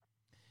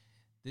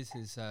This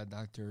is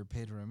Dr.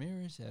 Pedro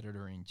Ramirez,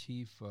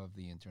 Editor-in-Chief of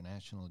the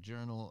International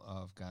Journal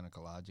of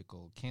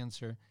Gynecological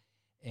Cancer.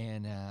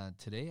 And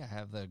today I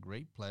have the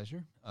great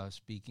pleasure of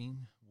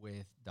speaking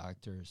with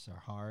Dr.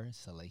 Sahar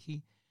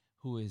Salehi,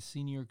 who is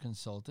Senior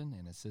Consultant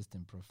and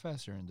Assistant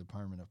Professor in the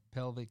Department of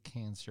Pelvic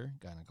Cancer,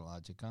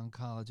 Gynecologic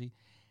Oncology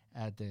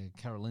at the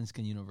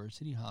Karolinska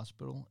University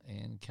Hospital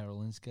and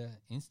Karolinska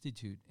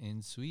Institute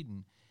in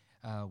Sweden.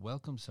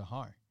 Welcome,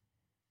 Sahar.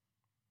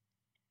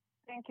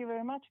 Thank you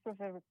very much,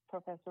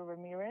 Professor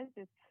Ramirez.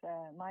 It's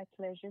my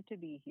pleasure to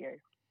be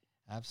here.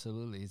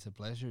 Absolutely. It's a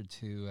pleasure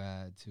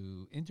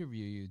to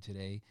interview you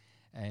today.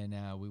 And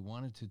we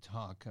wanted to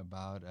talk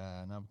about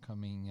an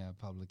upcoming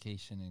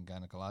publication in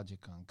Gynecologic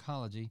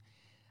Oncology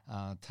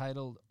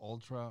titled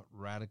Ultra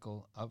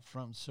Radical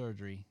Upfront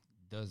Surgery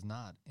Does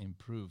Not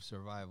Improve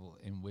Survival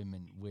in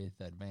Women with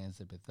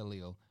Advanced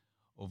Epithelial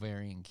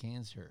Ovarian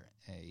Cancer,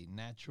 a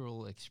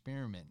natural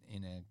experiment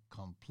in a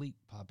complete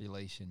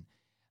population.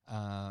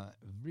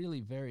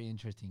 Really very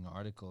interesting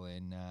article,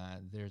 and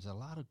there's a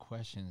lot of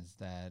questions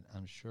that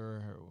I'm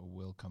sure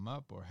will come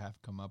up or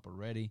have come up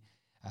already.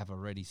 I've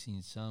already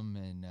seen some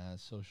in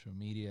social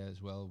media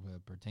as well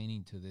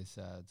pertaining to this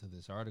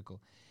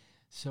article.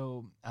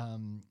 So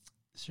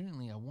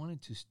certainly I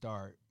wanted to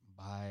start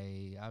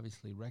by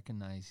obviously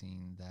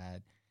recognizing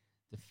that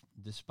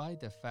despite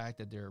the fact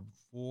that there are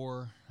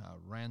 4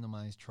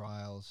 randomized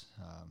trials,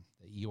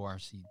 the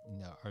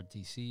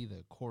EORTC,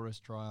 the CHORUS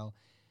trial,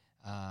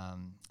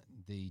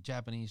 the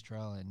Japanese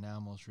trial, and now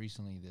most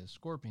recently the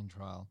Scorpion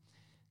trial,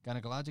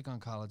 gynecologic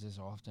oncologists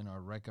often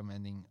are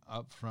recommending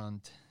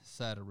upfront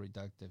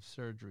cytoreductive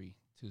surgery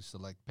to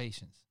select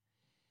patients.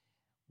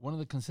 One of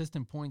the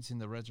consistent points in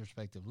the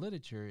retrospective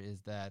literature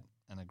is that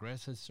an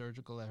aggressive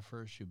surgical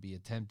effort should be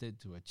attempted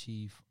to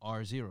achieve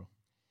R0.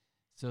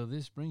 So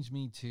this brings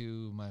me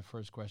to my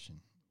first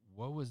question.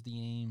 What was the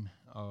aim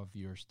of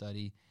your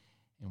study,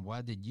 and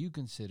why did you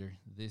consider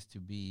this to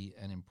be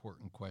an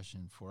important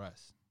question for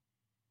us?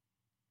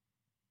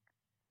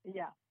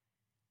 Yeah.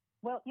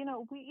 Well,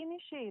 we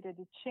initiated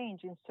a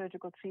change in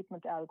surgical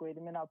treatment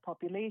algorithm in our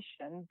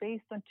population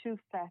based on 2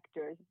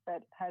 factors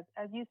that has,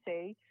 as you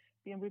say,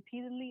 been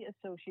repeatedly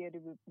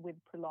associated with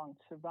prolonged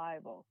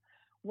survival.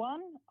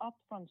 1,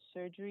 upfront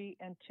surgery,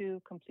 and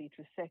 2, complete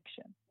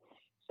resection.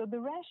 So the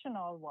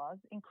rationale was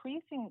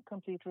increasing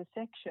complete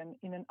resection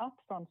in an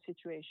upfront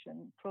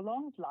situation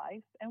prolongs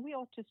life, and we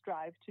ought to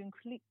strive to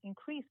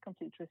increase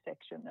complete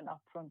resection and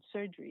upfront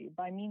surgery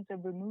by means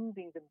of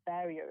removing the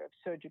barrier of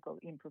surgical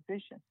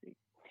improficiency.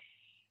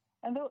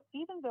 And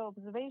even though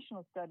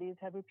observational studies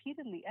have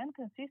repeatedly and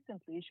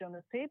consistently shown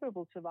a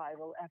favorable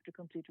survival after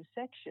complete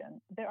resection,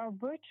 there are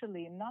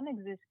virtually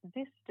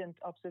non-existent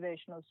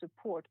observational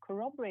support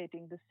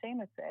corroborating the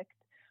same effect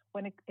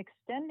when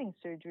extending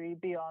surgery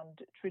beyond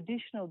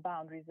traditional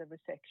boundaries of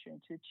resection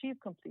to achieve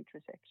complete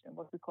resection,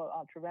 what we call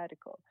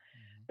ultra-radical.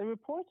 Mm-hmm. The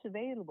reports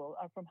available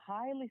are from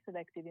highly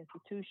selective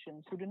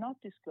institutions who do not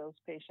disclose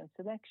patient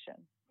selection.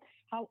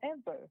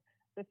 However,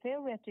 the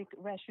theoretic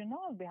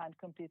rationale behind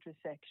complete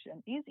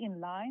resection is in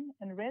line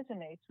and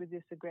resonates with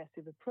this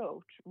aggressive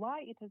approach,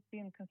 why it has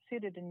been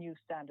considered a new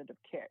standard of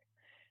care.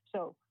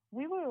 So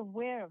we were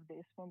aware of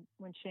this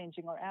when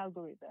changing our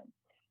algorithm.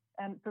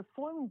 And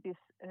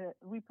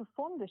we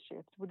performed the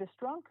shift with a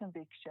strong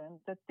conviction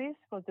that this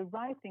was the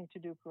right thing to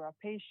do for our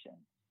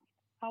patients.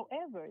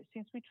 However,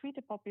 since we treat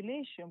a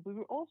population, we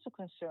were also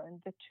concerned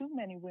that too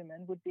many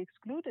women would be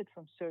excluded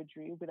from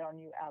surgery with our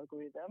new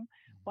algorithm,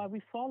 while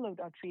we followed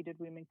our treated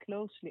women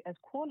closely as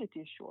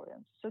quality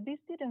assurance. So this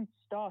didn't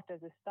start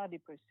as a study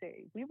per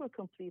se. We were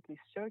completely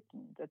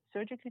certain that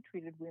surgically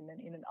treated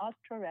women in an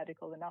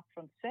ultra-radical and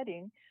upfront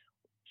setting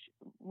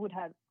would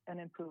have an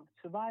improved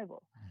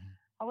survival. Mm-hmm.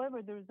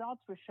 However, the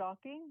results were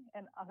shocking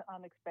and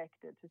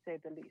unexpected, to say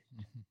the least.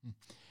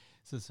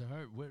 So,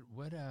 Sahar,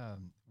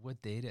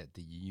 what data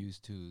did you use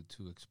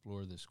to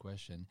explore this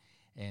question,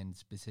 and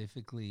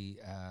specifically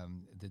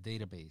the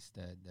database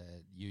that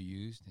you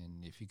used?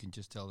 And if you can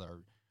just tell our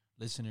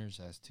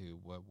listeners as to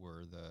what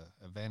were the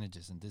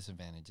advantages and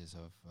disadvantages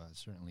of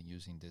certainly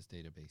using this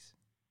database.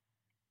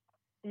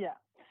 Yeah.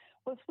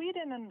 Well,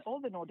 Sweden and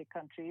all the Nordic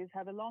countries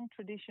have a long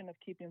tradition of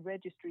keeping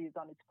registries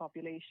on its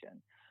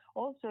population.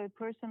 Also, a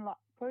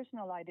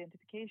personal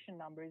identification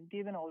number is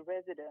given all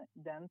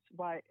residents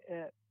while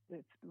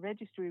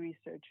registry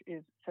research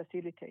is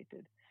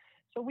facilitated.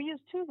 So we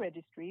use 2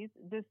 registries.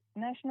 The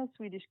National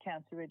Swedish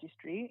Cancer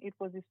Registry, it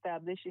was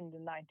established in the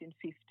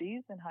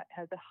 1950s and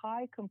has a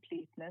high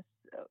completeness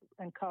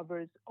and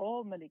covers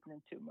all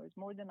malignant tumors,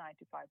 more than 95%.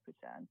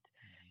 Mm-hmm.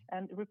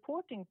 And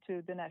reporting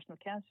to the National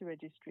Cancer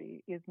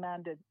Registry is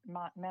mandated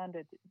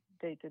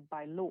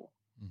by law.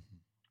 Mm-hmm.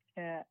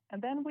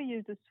 And then we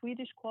use the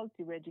Swedish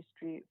Quality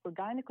Registry for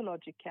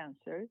Gynecologic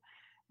Cancer,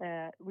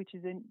 which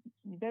is a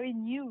very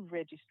new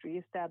registry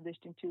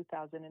established in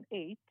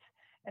 2008.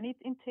 And it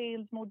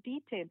entails more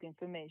detailed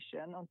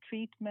information on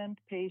treatment,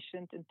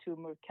 patient, and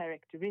tumor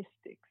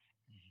characteristics.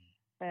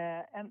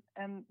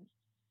 Mm-hmm.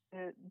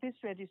 This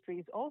registry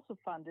is also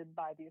funded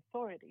by the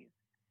authorities.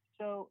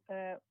 So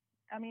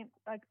I mean,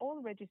 like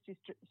all registry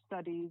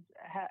studies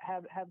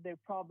have their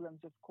problems,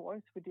 of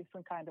course, with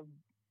different kinds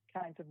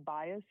of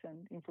bias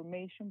and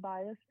information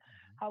bias.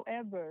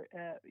 However,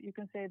 you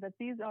can say that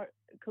these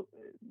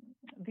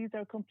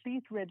are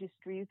complete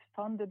registries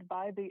funded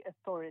by the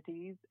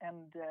authorities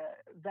and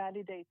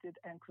validated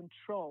and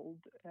controlled.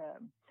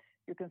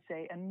 You can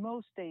say, and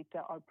most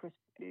data are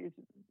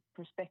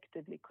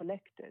prospectively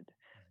collected.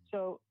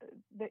 So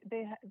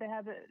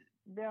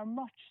they are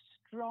much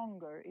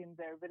stronger in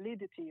their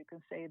validity, you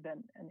can say,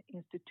 than an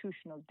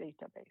institutional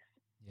database.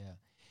 Yeah,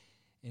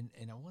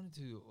 and I wanted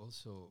to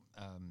also,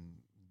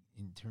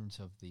 in terms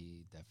of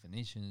the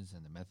definitions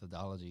and the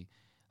methodology,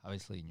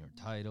 obviously in your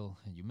title,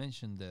 and you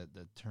mentioned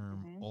the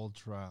term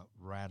ultra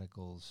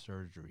radical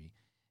surgery.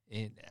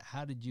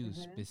 How did you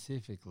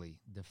specifically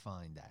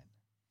define that?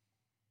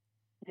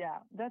 Yeah,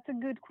 that's a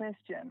good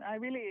question. I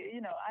really,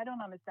 I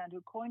don't understand who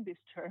coined this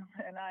term,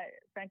 and I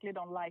frankly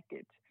don't like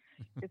it.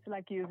 It's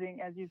like using,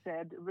 as you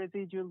said,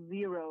 residual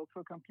zero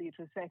for complete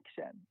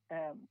resection.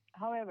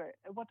 However,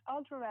 what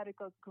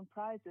ultra-radical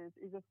comprises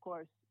is, of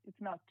course, it's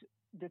not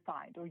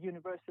defined or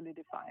universally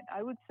defined.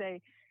 I would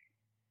say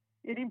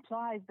it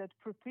implies that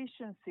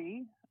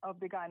proficiency of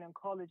the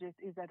gynecologist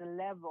is at a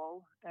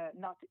level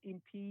not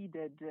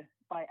impeded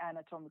by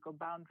anatomical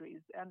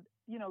boundaries, and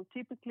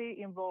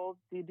typically involves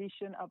the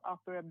addition of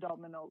upper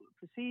abdominal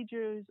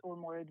procedures or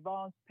more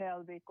advanced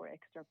pelvic or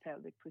extra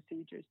pelvic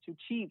procedures to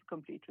achieve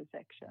complete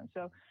resection.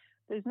 So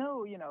there's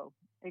no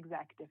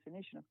exact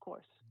definition, of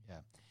course.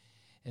 Yeah.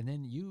 And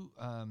then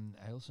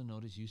I also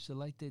noticed you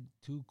selected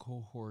 2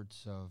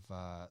 cohorts of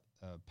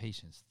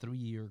patients,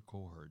 3-year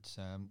cohorts.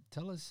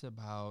 Tell us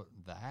about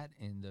that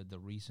and the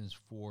reasons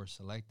for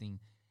selecting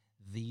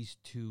these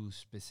 2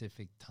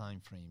 specific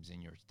timeframes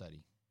in your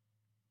study.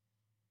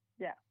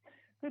 Yeah,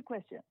 good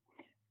question.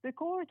 The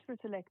cohorts were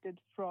selected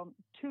from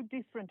 2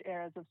 different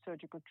eras of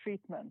surgical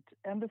treatment.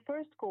 And the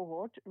first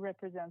cohort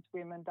represents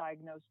women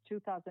diagnosed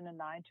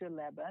 2009 to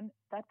 11.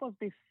 That was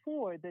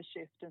before the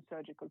shift in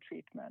surgical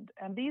treatment.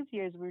 And these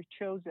years were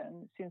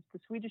chosen since the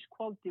Swedish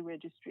Quality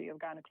Registry of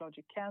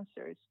Gynecologic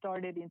Cancer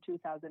started in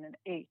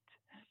 2008.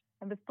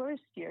 And the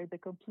first year, the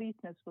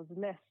completeness was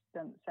less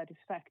than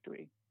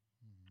satisfactory.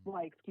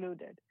 Why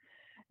excluded?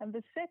 And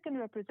the second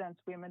represents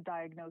women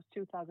diagnosed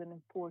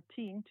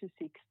 2014 to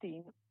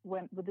 16,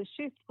 when the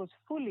shift was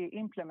fully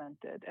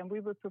implemented and we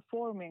were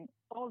performing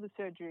all the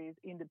surgeries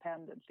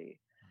independently.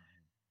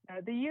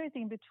 The years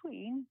in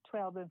between,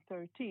 12 and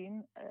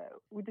 13,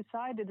 we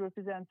decided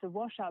represents a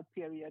washout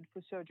period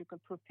for surgical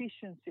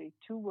proficiency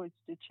towards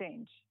the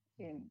change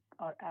in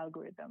our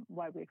algorithm,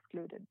 why we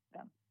excluded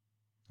them.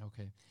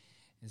 Okay.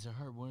 And so,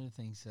 Hart, one of the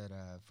things that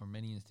for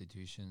many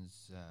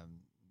institutions,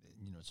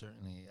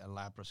 certainly a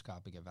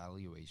laparoscopic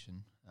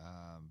evaluation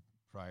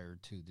prior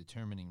to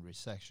determining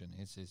resection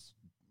is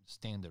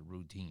standard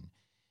routine.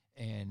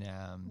 And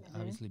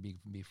obviously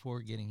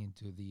before getting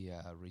into the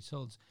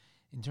results,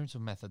 in terms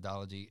of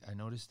methodology, I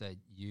noticed that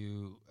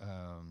you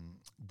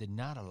did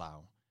not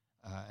allow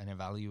an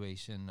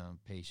evaluation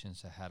of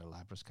patients that had a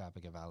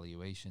laparoscopic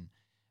evaluation.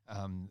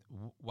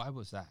 Why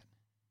was that?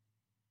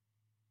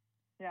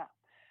 Yeah.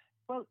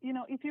 Well,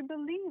 if you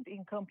believe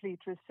in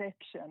complete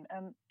resection,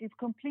 and if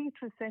complete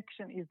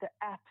resection is the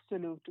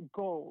absolute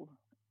goal,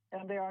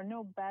 and there are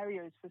no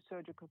barriers for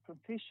surgical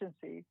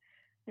proficiency,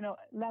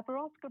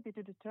 laparoscopy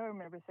to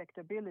determine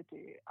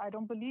resectability, I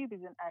don't believe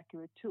is an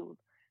accurate tool.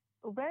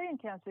 Ovarian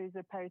cancer is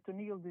a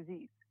peritoneal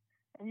disease,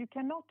 and you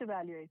cannot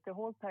evaluate the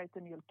whole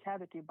peritoneal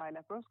cavity by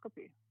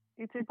laparoscopy.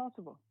 It's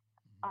impossible,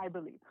 I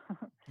believe.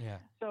 Yeah.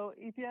 So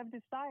if you have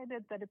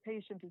decided that a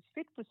patient is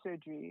fit for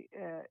surgery,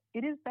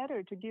 it is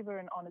better to give her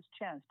an honest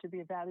chance to be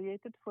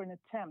evaluated for an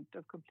attempt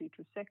of complete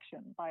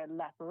resection by a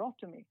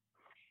laparotomy.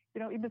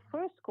 In the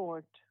first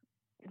cohort,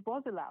 it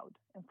was allowed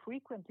and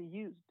frequently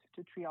used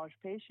to triage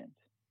patients.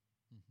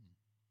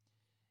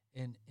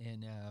 And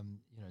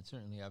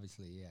certainly,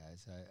 obviously, yeah,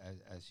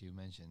 as you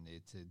mentioned,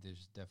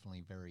 there's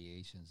definitely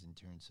variations in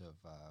terms of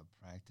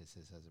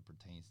practices as it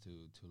pertains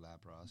to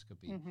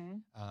laparoscopy.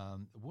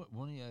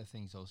 One of the other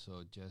things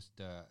also, just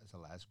as a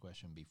last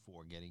question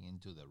before getting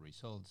into the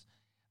results,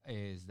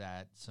 is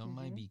that some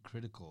might be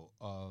critical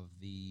of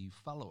the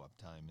follow-up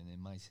time, and they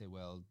might say,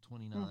 well,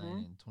 29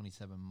 and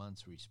 27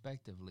 months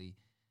respectively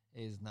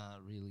is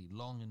not really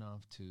long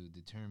enough to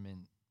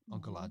determine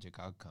oncologic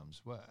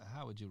outcomes.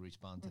 How would you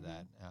respond to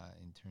that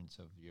in terms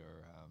of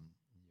your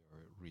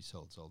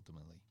results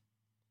ultimately?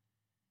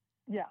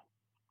 Yeah.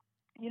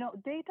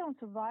 Data on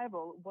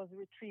survival was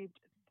retrieved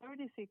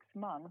 36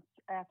 months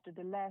after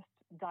the last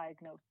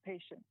diagnosed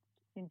patient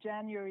in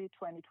January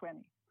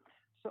 2020.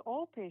 So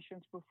all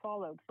patients were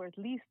followed for at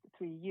least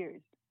 3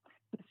 years.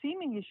 The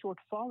seemingly short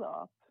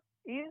follow-up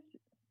is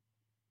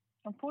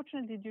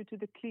unfortunately due to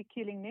the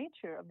killing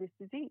nature of this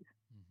disease.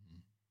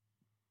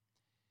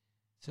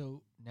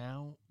 So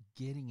now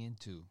getting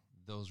into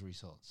those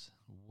results,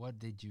 what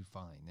did you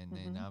find? And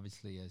then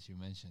obviously, as you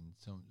mentioned,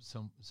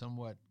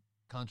 somewhat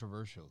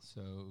controversial.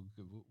 So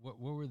what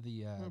were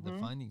the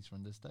findings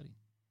from the study?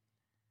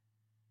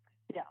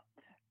 Yeah.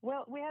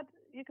 Well,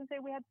 you can say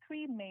we had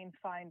three main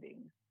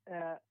findings.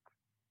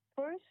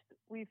 First,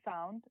 we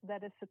found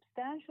that a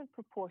substantial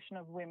proportion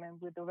of women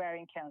with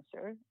ovarian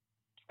cancer,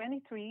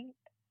 23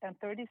 and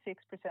 36%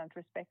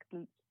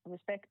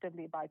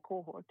 respectively by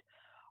cohort,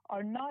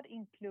 are not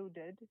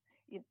included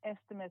in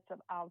estimates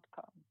of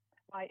outcome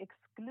by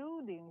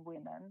excluding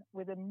women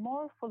with a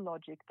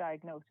morphologic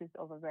diagnosis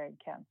of ovarian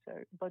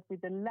cancer, but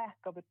with a lack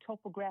of a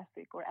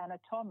topographic or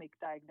anatomic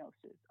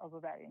diagnosis of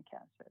ovarian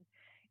cancer.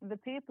 In the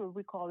paper,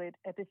 we call it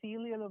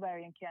epithelial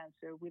ovarian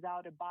cancer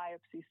without a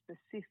biopsy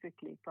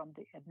specifically from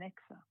the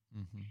adnexa.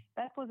 Mm-hmm.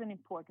 That was an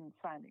important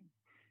finding.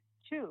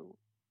 Two,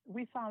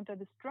 we found that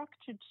the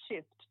structured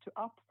shift to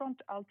upfront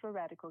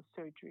ultraradical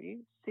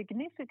surgery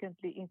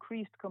significantly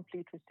increased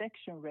complete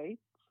resection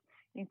rates,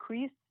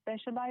 increased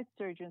specialized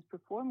surgeons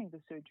performing the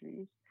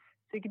surgeries,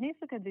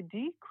 significantly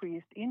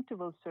decreased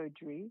interval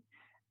surgery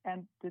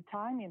and the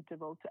time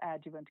interval to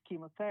adjuvant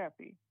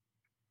chemotherapy.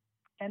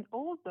 And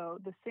although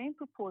the same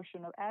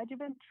proportion of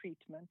adjuvant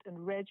treatment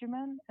and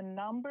regimen and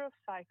number of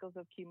cycles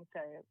of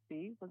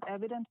chemotherapy was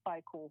evident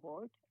by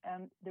cohort,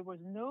 and there was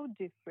no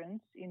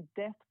difference in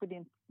death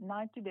within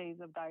 90 days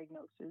of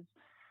diagnosis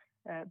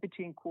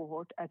between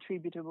cohort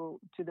attributable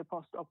to the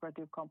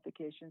postoperative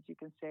complications, you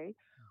can say.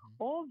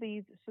 Mm-hmm. All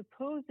these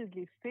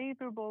supposedly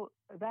favorable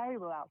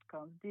variable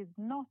outcomes did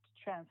not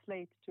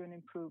translate to an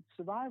improved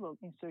survival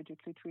in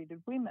surgically treated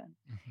women.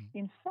 Mm-hmm.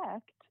 In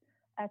fact,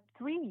 at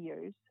 3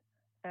 years,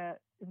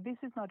 this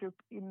is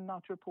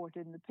not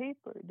reported in the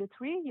paper. The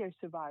 3-year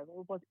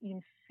survival was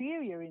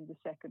inferior in the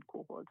second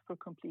cohort for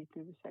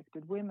completely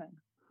resected women,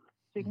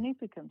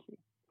 significantly.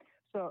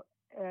 So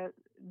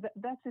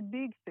that's a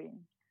big thing.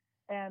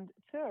 And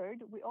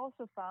third, we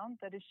also found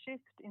that a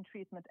shift in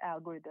treatment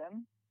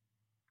algorithm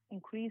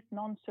increased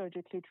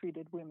non-surgically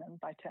treated women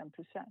by 10%.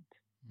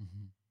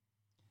 Mm-hmm.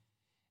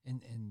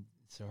 And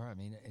Sahar, I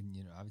mean,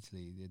 and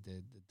obviously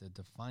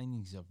the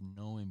findings of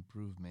no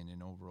improvement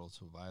in overall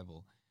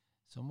survival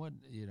somewhat,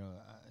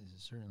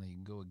 certainly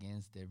go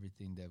against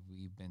everything that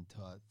we've been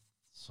taught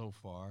so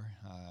far.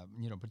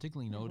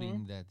 Particularly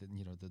noting that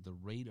the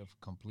rate of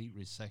complete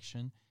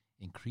resection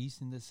increased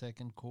in the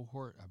second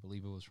cohort. I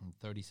believe it was from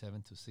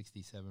 37 to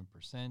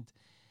 67%.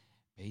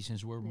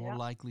 Patients were more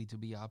likely to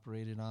be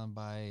operated on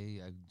by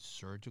a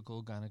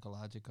surgical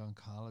gynecologic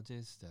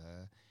oncologist.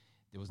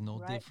 There was no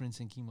difference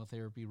in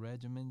chemotherapy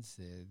regimens.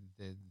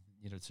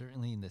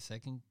 Certainly in the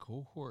second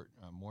cohort,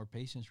 more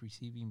patients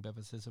receiving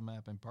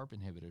bevacizumab and PARP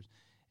inhibitors.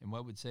 And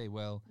one would say,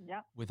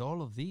 with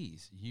all of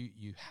these,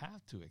 you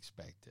have to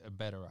expect a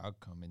better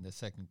outcome in the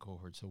second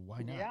cohort. So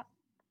why not?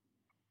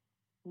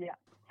 Yeah.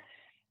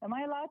 Am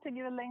I allowed to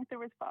give a lengthy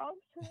response?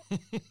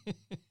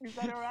 Is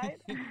that all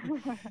right?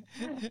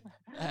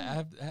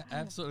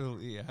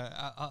 Absolutely.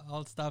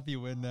 I'll stop you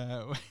when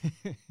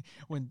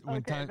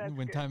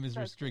time is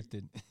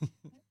restricted.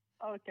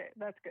 Okay,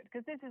 that's good,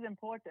 because this is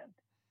important.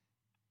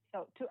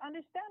 So to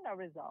understand our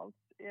results,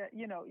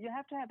 you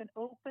have to have an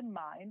open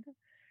mind,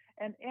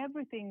 and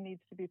everything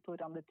needs to be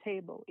put on the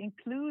table,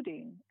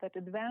 including that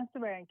advanced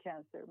ovarian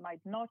cancer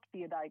might not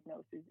be a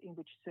diagnosis in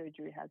which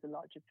surgery has a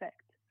large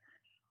effect.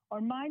 Our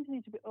minds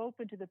need to be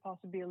open to the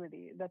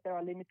possibility that there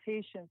are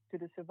limitations to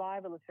the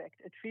survival effect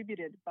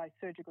attributed by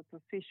surgical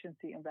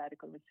proficiency and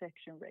radical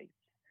resection rates.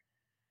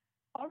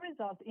 Our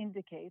results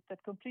indicate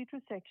that complete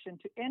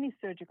resection to any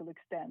surgical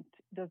extent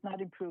does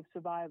not improve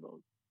survival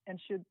and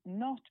should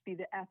not be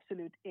the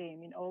absolute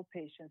aim in all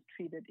patients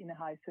treated in a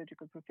high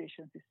surgical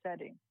proficiency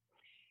setting.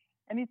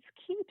 And it's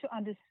key to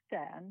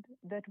understand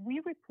that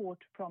we report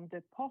from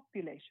the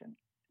population,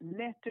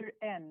 letter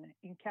N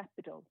in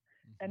capital,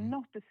 and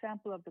not the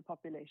sample of the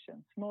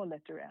population, small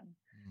letter n.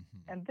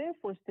 Mm-hmm. And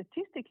therefore,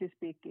 statistically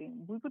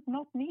speaking, we would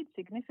not need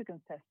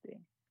significant testing.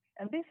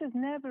 And this has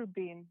never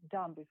been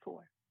done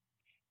before.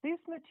 This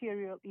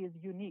material is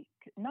unique,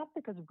 not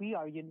because we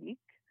are unique,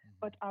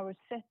 but our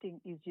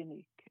setting is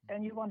unique.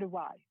 And you wonder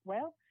why?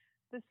 Well,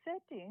 the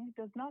setting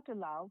does not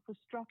allow for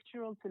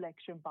structural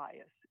selection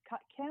bias.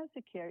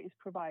 Cancer care is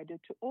provided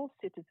to all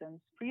citizens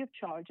free of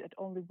charge at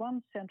only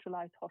one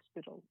centralized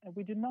hospital, and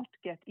we do not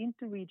get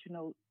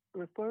interregional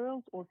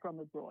referrals or from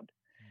abroad.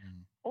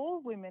 All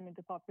women in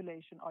the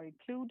population are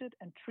included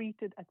and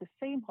treated at the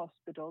same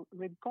hospital,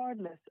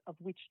 regardless of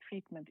which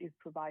treatment is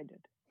provided.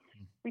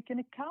 We can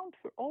account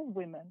for all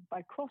women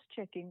by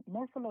cross-checking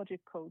morphologic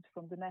codes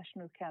from the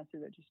National Cancer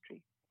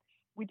Registry.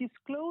 We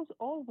disclose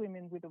all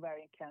women with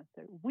ovarian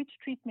cancer, which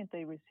treatment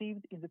they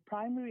received in the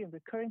primary and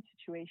recurrent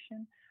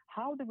situation,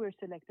 how they were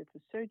selected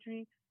for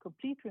surgery,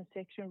 complete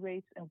resection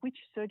rates, and which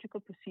surgical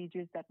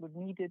procedures that were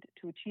needed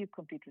to achieve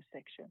complete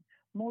resection.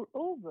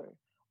 Moreover,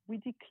 we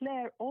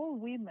declare all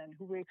women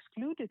who were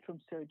excluded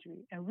from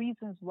surgery and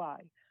reasons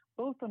why,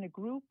 both on a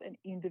group and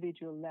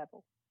individual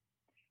level.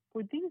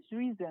 For these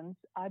reasons,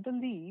 I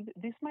believe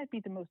this might be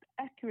the most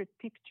accurate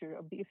picture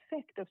of the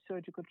effect of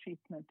surgical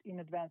treatment in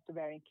advanced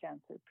ovarian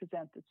cancer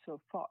presented so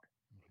far.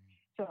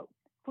 So,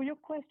 for your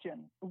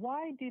question,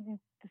 why didn't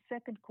the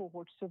second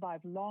cohort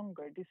survive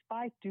longer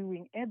despite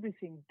doing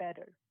everything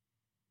better?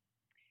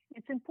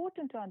 It's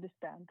important to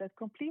understand that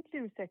completely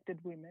resected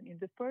women in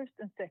the first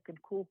and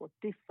second cohort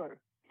differ.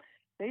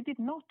 They did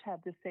not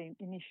have the same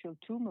initial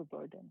tumor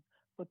burden,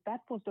 but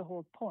that was the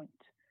whole point,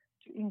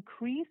 to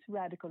increase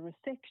radical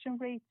resection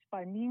rates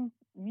by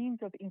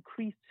means of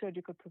increased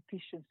surgical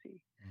proficiency.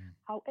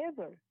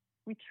 However,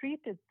 we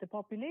treated the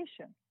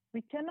population.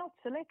 We cannot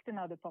select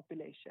another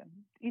population.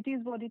 It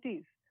is what it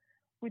is.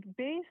 We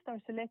based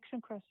our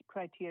selection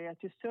criteria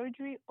to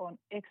surgery on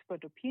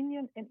expert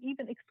opinion and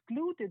even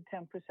excluded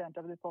 10%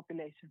 of the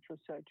population from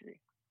surgery.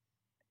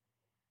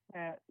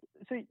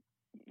 So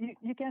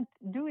you can't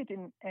do it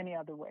in any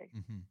other way.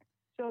 Mm-hmm.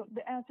 So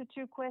the answer to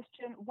your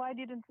question, why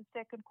didn't the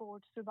second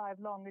cohort survive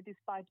longer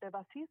despite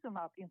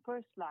bevacizumab in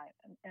first line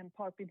and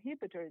PARP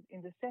inhibitors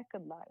in the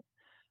second line?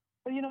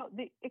 Well,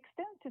 the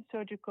extensive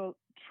surgical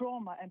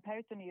trauma and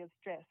peritoneal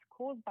stress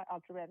caused by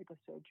ultraradical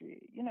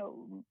surgery,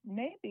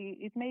 maybe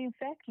it may in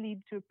fact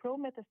lead to a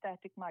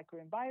pro-metastatic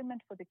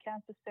microenvironment for the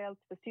cancer cells,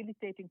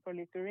 facilitating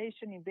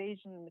proliferation,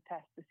 invasion, and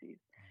metastases.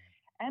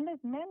 And as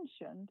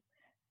mentioned,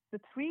 the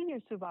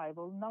 3-year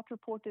survival not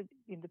reported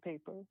in the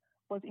paper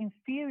was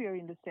inferior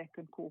in the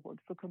second cohort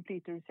for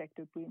completely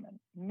resected women.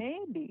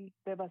 Maybe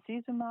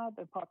bevacizumab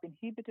and PARP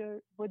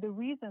inhibitor were the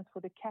reasons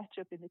for the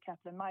catch-up in the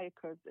Kaplan-Meier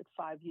curves at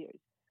 5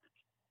 years.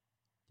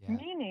 Yeah.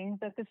 Meaning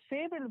that the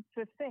favorable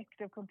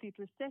effect of complete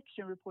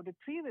resection reported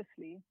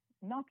previously,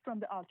 not from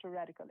the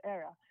ultra-radical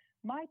era,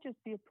 might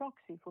just be a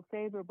proxy for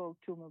favorable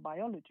tumor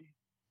biology.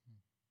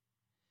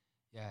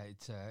 Yeah,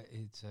 it's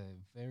a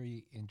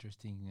very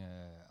interesting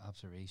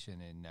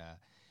observation, and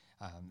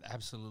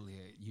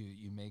absolutely,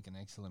 you make an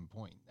excellent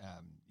point.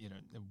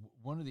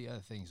 One of the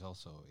other things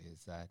also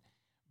is that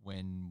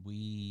when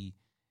we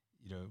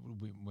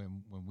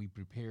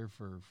prepare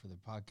for the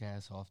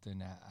podcast,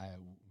 often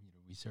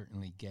we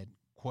certainly get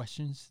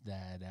questions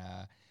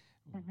that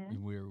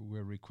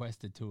we're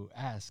requested to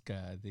ask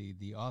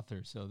the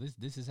author. So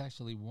this is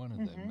actually one of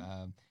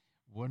them.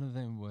 One of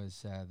them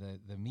was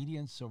the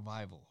median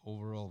survival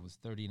overall was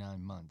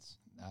 39 months.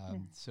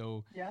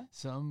 So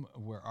some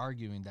were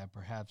arguing that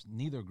perhaps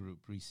neither group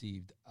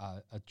received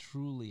a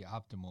truly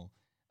optimal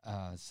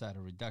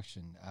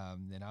cytoreduction.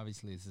 And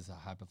obviously this is a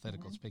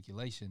hypothetical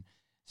speculation.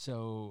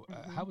 So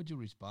how would you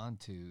respond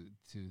to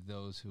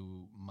those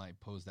who might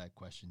pose that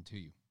question to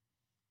you?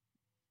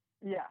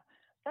 Yeah,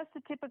 that's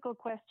the typical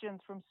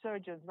questions from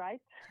surgeons, right?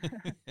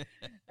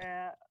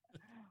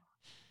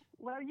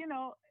 Well,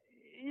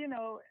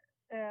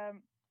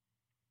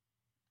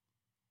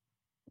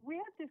 we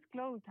have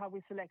disclosed how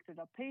we selected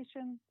our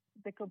patients,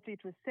 the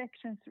complete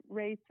resection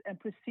rates, and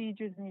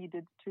procedures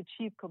needed to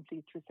achieve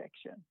complete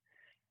resection.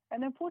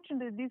 And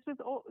unfortunately,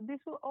 this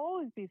will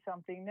always be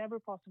something never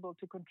possible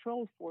to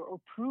control for or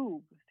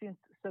prove, since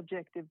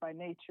subjective by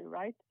nature,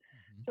 right?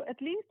 So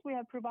at least we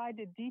have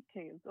provided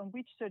details on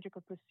which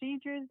surgical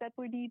procedures that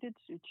were needed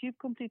to achieve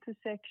complete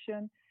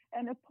resection.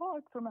 And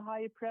apart from a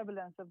higher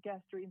prevalence of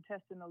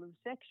gastrointestinal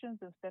resections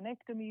and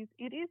splenectomies,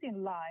 it is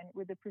in line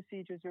with the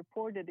procedures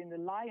reported in the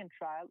LION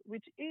trial,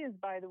 which is,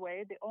 by the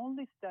way, the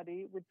only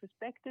study with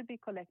prospectively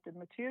collected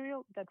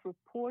material that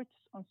reports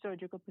on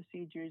surgical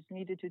procedures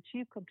needed to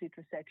achieve complete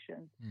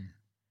resections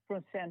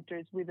from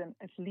centers with an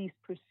at least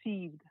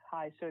perceived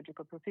high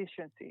surgical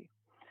proficiency.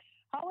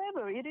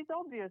 However, it is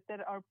obvious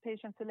that our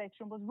patient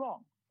selection was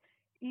wrong.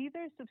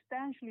 Either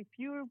substantially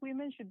fewer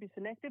women should be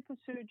selected for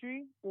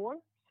surgery, or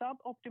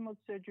suboptimal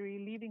surgery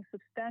leaving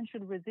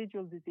substantial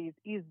residual disease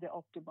is the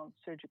optimal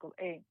surgical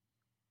aim.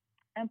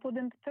 And for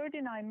the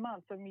 39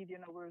 months of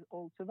median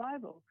overall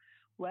survival,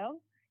 well,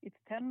 it's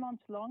 10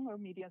 months longer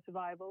median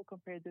survival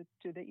compared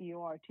to the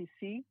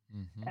EORTC,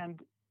 and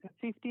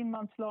 15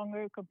 months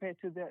longer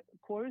compared to the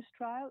CHORUS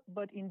trial,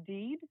 but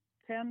indeed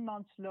 10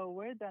 months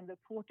lower than the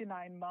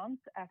 49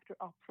 months after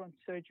upfront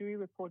surgery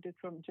reported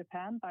from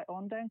Japan by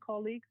Onda and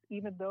colleagues,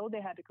 even though they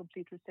had a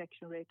complete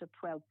resection rate of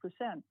 12%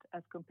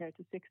 as compared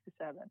to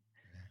 67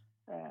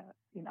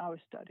 in our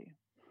study.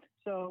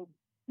 So,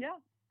 yeah.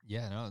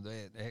 Yeah, no,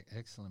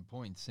 excellent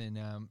points. And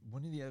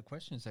one of the other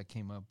questions that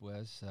came up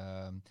was,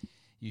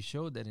 you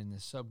showed that in a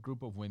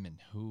subgroup of women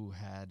who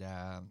had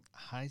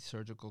high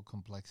surgical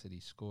complexity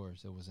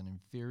scores, there was an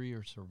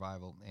inferior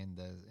survival in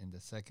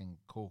the second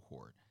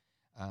cohort.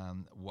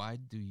 Why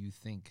do you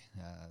think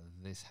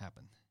this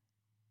happened?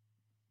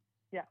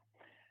 Yeah.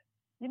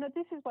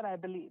 This is what I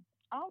believe.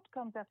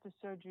 Outcomes after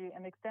surgery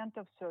and extent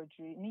of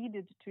surgery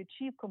needed to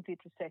achieve complete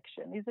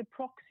resection is a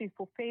proxy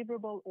for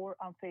favorable or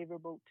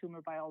unfavorable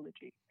tumor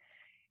biology.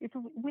 If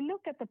we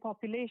look at the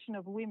population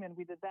of women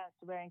with advanced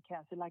ovarian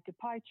cancer like a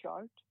pie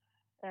chart,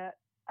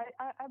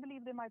 I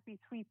believe there might be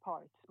 3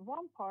 parts.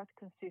 One part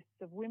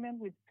consists of women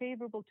with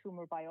favorable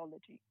tumor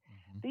biology.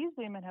 These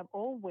women have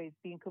always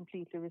been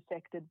completely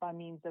resected by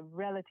means of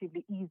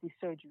relatively easy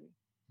surgery.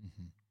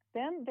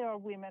 Then there are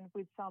women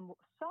with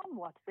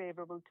somewhat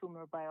favorable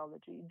tumor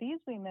biology. These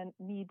women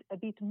need a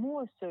bit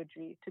more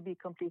surgery to be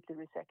completely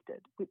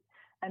resected,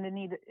 and they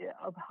need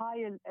a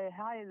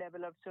higher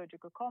level of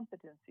surgical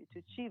competency to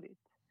achieve it.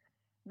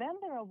 Then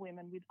there are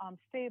women with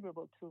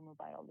unfavorable tumor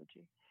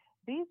biology.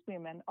 These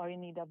women are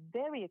in need of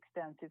very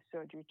extensive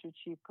surgery to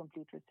achieve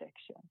complete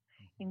resection.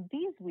 In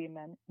these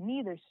women,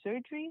 neither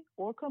surgery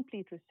or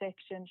complete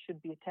resection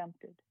should be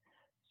attempted.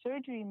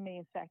 Surgery may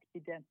in fact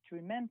be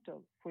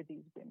detrimental for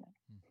these women.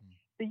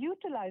 The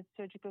utilized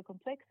surgical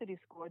complexity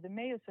score, the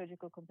Mayo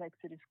Surgical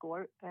Complexity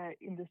Score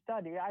in the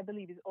study, I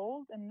believe is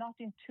old and not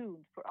in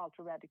tune for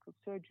ultra-radical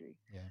surgery.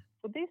 Yeah.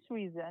 For this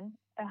reason,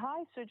 a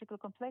high surgical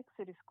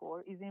complexity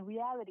score is in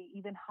reality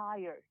even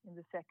higher in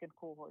the second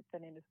cohort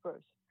than in the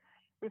first,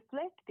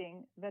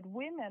 reflecting that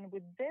women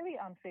with very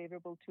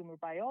unfavorable tumor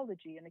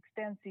biology and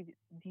extensive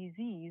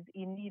disease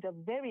in need of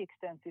very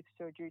extensive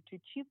surgery to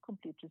achieve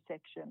complete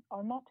resection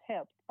are not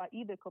helped by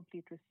either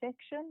complete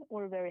resection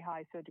or very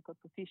high surgical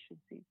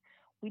proficiency.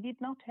 We did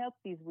not help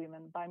these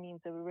women by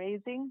means of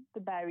raising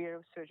the barrier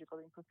of surgical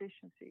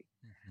improficiency.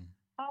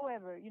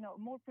 However,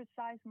 more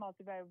precise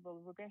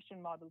multivariable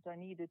regression models are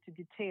needed to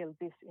detail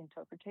this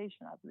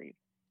interpretation, I believe.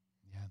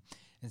 Yeah,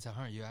 and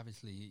Sahar, you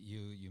obviously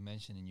you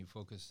mentioned and you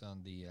focused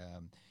on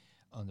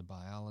the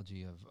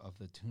biology of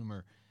the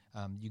tumor.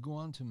 You go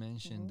on to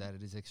mention that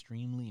it is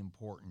extremely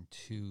important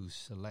to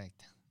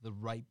select the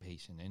right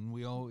patient, and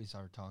we always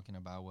are talking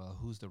about, well,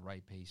 who's the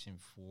right patient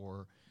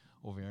for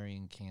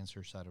ovarian cancer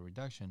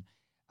cytoreduction?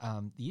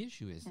 The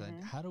issue is that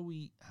how do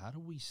we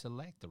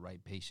select the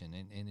right patient?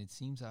 And it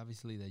seems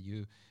obviously that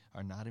you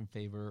are not in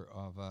favor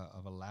of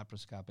a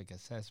laparoscopic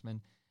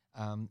assessment.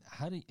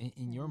 How do,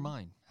 in your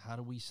mind, how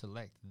do we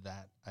select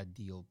that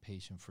ideal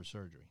patient for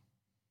surgery?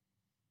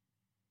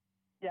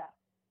 Yeah.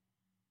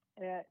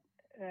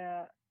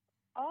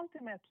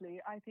 Ultimately,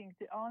 I think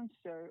the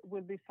answer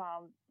will be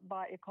found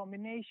by a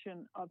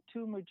combination of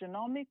tumor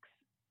genomics,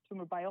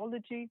 tumor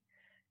biology,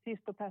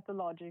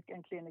 histopathologic,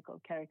 and clinical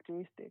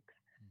characteristics.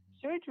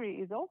 Surgery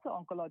is also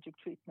oncologic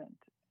treatment.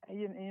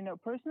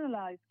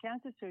 Personalized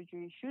cancer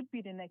surgery should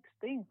be the next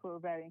thing for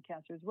ovarian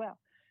cancer as well.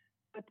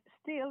 But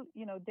still,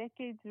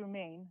 decades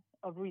remain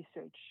of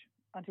research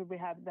until we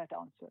have that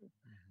answer.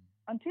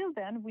 Until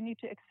then, we need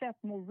to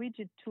accept more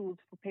rigid tools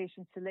for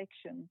patient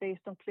selection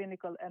based on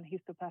clinical and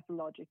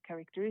histopathologic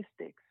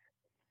characteristics.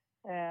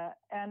 We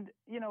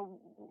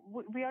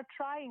are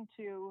trying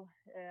to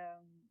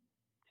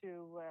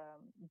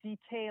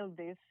detail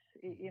this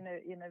in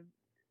a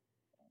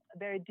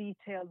very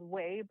detailed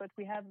way, but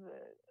we have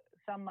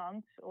some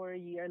months or a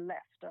year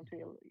left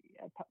until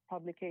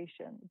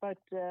publication. But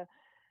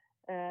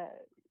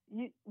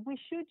we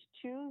should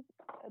choose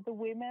the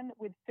women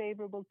with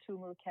favorable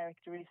tumor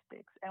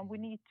characteristics, and we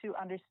need to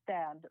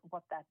understand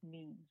what that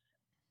means.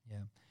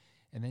 Yeah.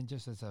 And then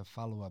just as a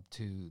follow-up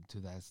to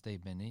that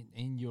statement,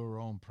 in your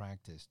own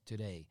practice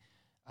today,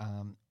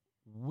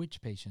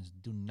 which patients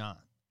do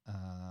not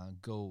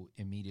go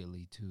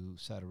immediately to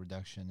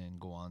cytoreduction and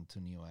go on to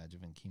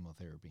neoadjuvant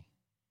chemotherapy?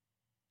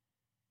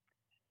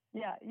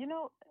 Yeah,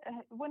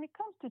 when it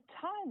comes to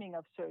timing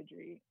of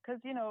surgery,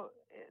 because,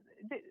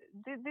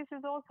 this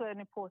is also an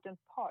important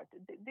part.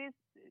 This,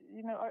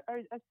 our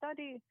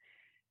study,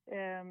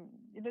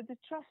 the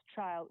TRUST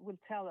trial will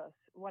tell us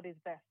what is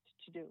best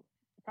to do,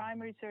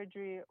 primary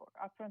surgery or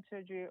upfront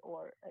surgery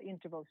or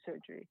interval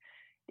surgery.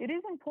 It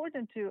is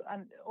important to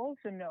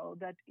also know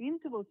that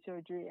interval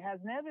surgery has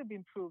never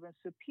been proven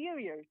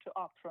superior to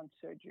upfront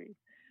surgery.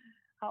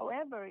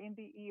 However, in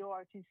the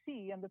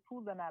EORTC and the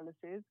pooled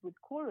analysis with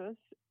CHORUS,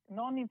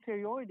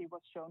 non-inferiority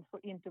was shown for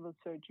interval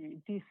surgery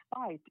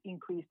despite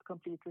increased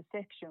complete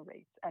resection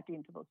rates at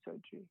interval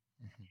surgery.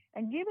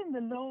 And given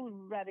the low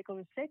radical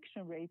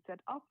resection rates at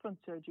upfront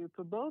surgery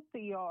for both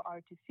the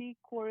EORTC,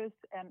 CHORUS,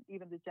 and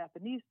even the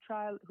Japanese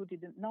trial, who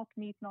did not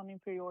meet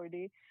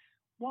non-inferiority,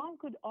 one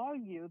could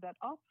argue that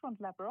upfront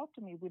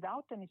laparotomy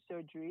without any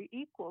surgery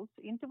equals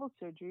interval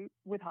surgery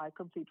with high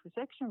complete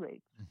resection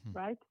rates,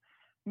 right?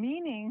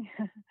 Meaning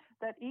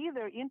that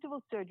either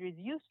interval surgery is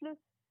useless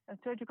and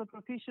surgical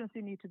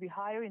proficiency needs to be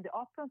higher in the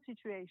upfront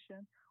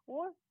situation,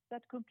 or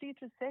that complete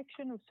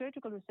resection or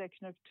surgical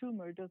resection of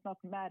tumor does not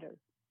matter.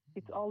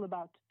 It's all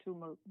about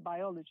tumor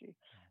biology.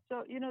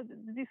 So,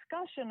 the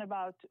discussion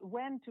about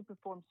when to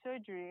perform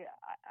surgery,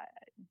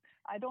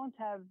 I don't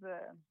have,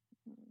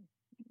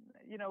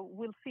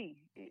 we'll see.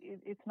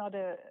 It's not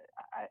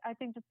I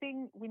think the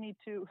thing we need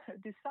to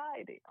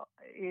decide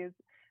is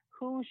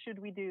who should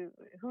we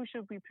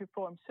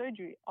perform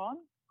surgery on,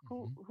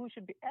 who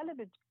should be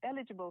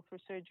eligible for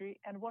surgery,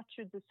 and what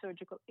should the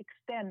surgical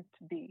extent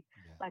be,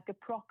 like a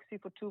proxy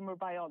for tumor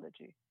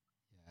biology.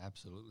 Yeah,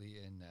 absolutely,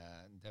 and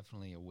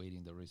definitely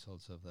awaiting the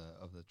results of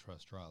the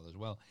TRUST trial as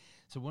well.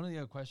 So one of the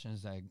other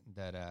questions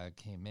that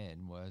came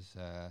in was,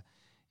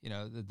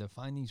 the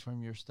findings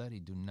from your study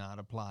do not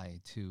apply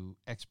to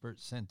expert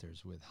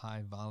centers with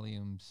high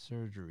volume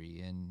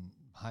surgery and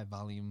high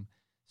volume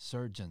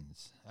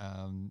surgeons.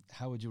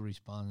 How would you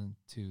respond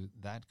to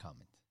that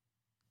comment?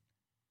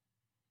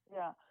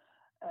 Yeah.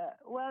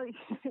 Well,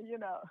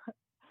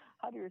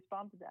 how do you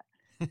respond to that?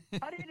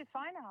 How do you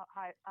define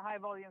a high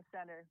volume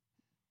center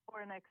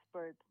or an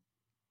expert?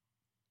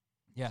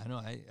 Yeah, no,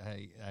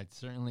 I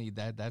certainly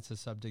that's a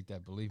subject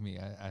that, believe me,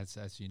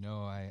 as you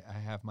know, I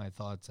have my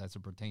thoughts as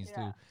it pertains Yeah,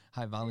 to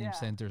high volume yeah,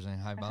 centers and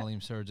high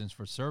volume surgeons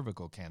for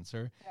cervical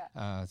cancer.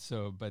 yeah,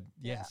 But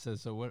yeah,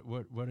 yes, so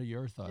what are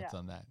your thoughts yeah.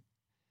 on that?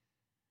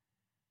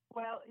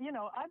 Well,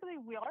 I believe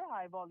we are a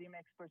high volume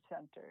expert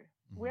center.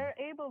 Hmm. We're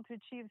able to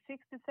achieve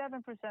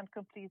 67%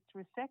 complete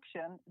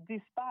resection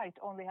despite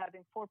only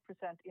having 4%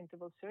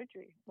 interval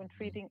surgery when Hmm.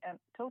 treating a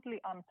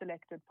totally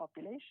unselected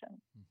population.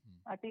 Hmm.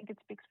 I think it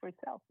speaks for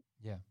itself.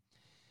 Yeah.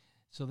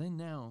 So then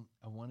now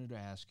I wanted to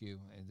ask you,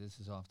 and this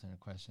is often a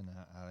question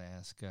I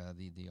ask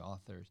the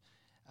authors.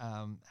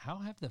 How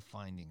have the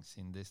findings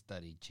in this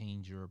study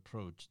changed your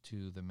approach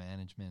to the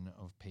management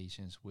of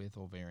patients with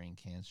ovarian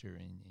cancer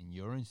in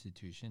your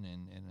institution?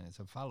 And as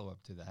a follow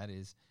up to that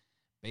is,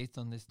 based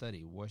on this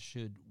study, what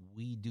should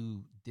we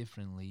do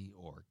differently,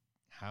 or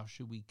how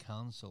should we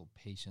counsel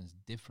patients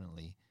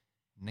differently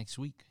next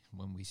week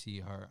when we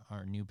see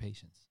our new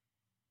patients?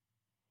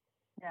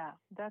 Yeah,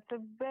 that's a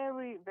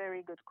very,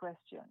 very good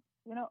question.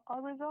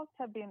 Our results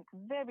have been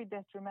very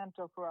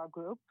detrimental for our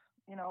group,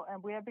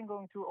 and we have been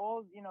going through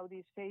all,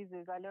 these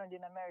phases I learned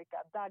in America,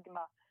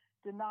 dogma,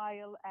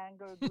 denial,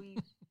 anger, grief,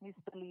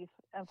 misbelief,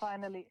 and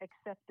finally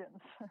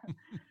acceptance.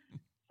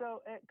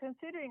 So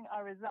considering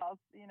our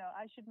results,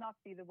 I should not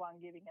be the one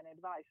giving an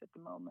advice at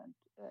the moment.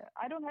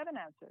 I don't have an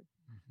answer.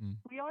 Hmm.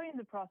 We are in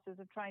the process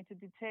of trying to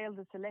detail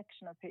the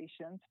selection of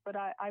patients, but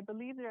I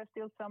believe there are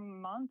still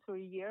some months or a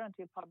year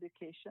until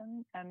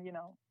publication, and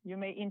you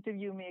may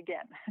interview me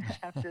again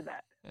after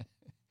that.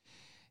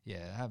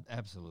 Yeah,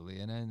 absolutely,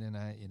 and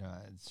I,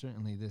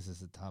 certainly this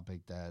is a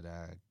topic that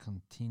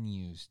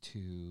continues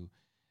to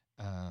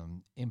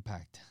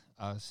impact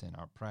us in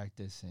our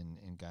practice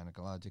in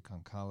gynecologic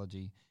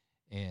oncology,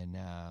 and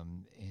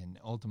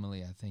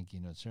ultimately, I think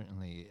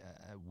certainly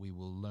we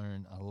will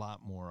learn a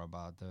lot more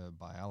about the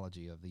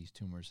biology of these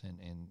tumors,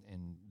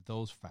 and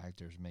those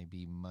factors may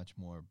be much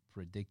more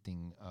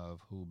predicting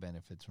of who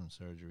benefits from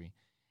surgery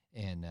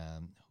and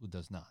who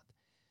does not.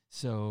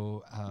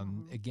 So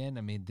Mm-hmm. again,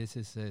 I mean, this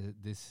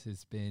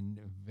has been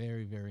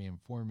very, very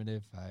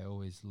informative. I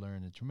always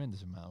learn a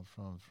tremendous amount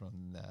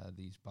from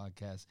these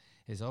podcasts.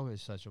 It's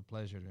always such a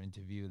pleasure to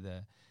interview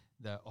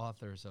the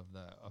authors of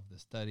the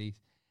studies.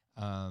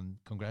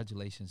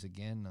 Congratulations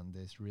again on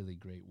this really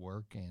great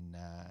work, and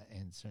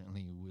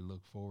certainly we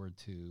look forward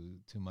to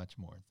much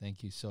more.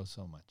 Thank you so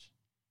much.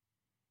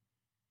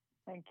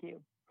 Thank you.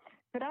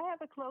 Could I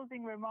have a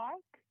closing remark?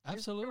 Is that all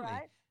Absolutely,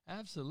 right?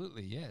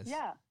 absolutely, yes.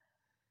 Yeah.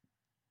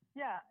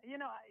 Yeah,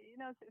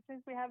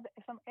 since we have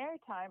some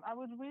airtime, I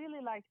would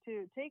really like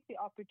to take the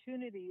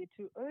opportunity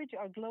to urge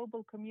our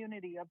global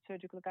community of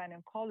surgical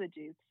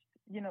gynecologists,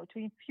 to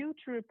in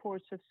future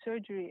reports of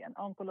surgery and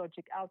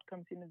oncologic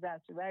outcomes in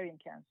advanced ovarian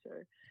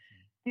cancer,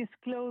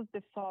 disclose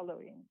the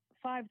following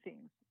 5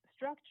 things.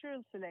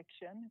 Structural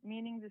selection,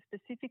 meaning the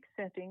specific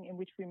setting in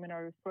which women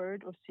are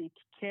referred or seek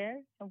care,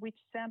 and which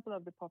sample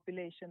of the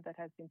population that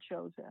has been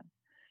chosen.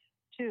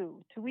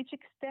 2, to which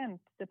extent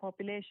the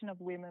population of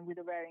women with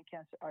ovarian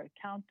cancer are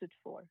accounted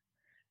for.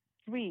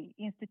 3,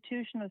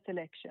 institutional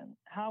selection,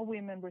 how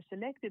women were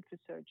selected for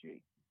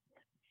surgery.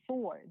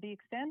 4, the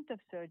extent of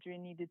surgery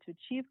needed to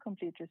achieve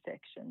complete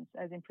resections,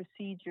 as in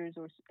procedures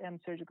or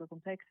surgical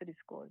complexity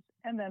scores.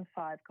 And then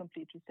 5,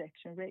 complete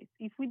resection rates.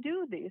 If we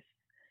do this,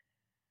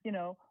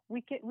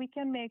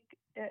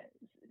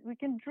 we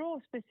can draw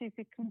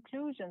specific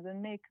conclusions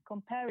and make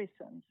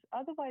comparisons.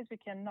 Otherwise, we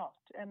cannot.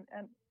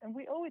 And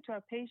we owe it to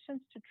our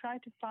patients to try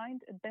to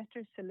find a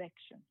better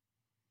selection.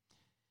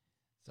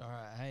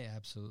 Sarah, I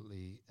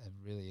absolutely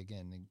really,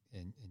 again,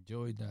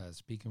 enjoyed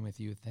speaking with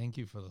you. Thank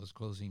you for those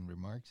closing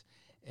remarks.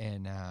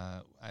 And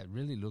I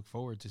really look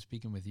forward to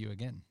speaking with you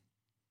again.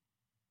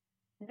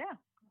 Yeah,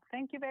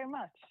 thank you very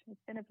much.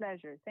 It's been a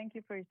pleasure. Thank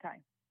you for your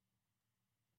time.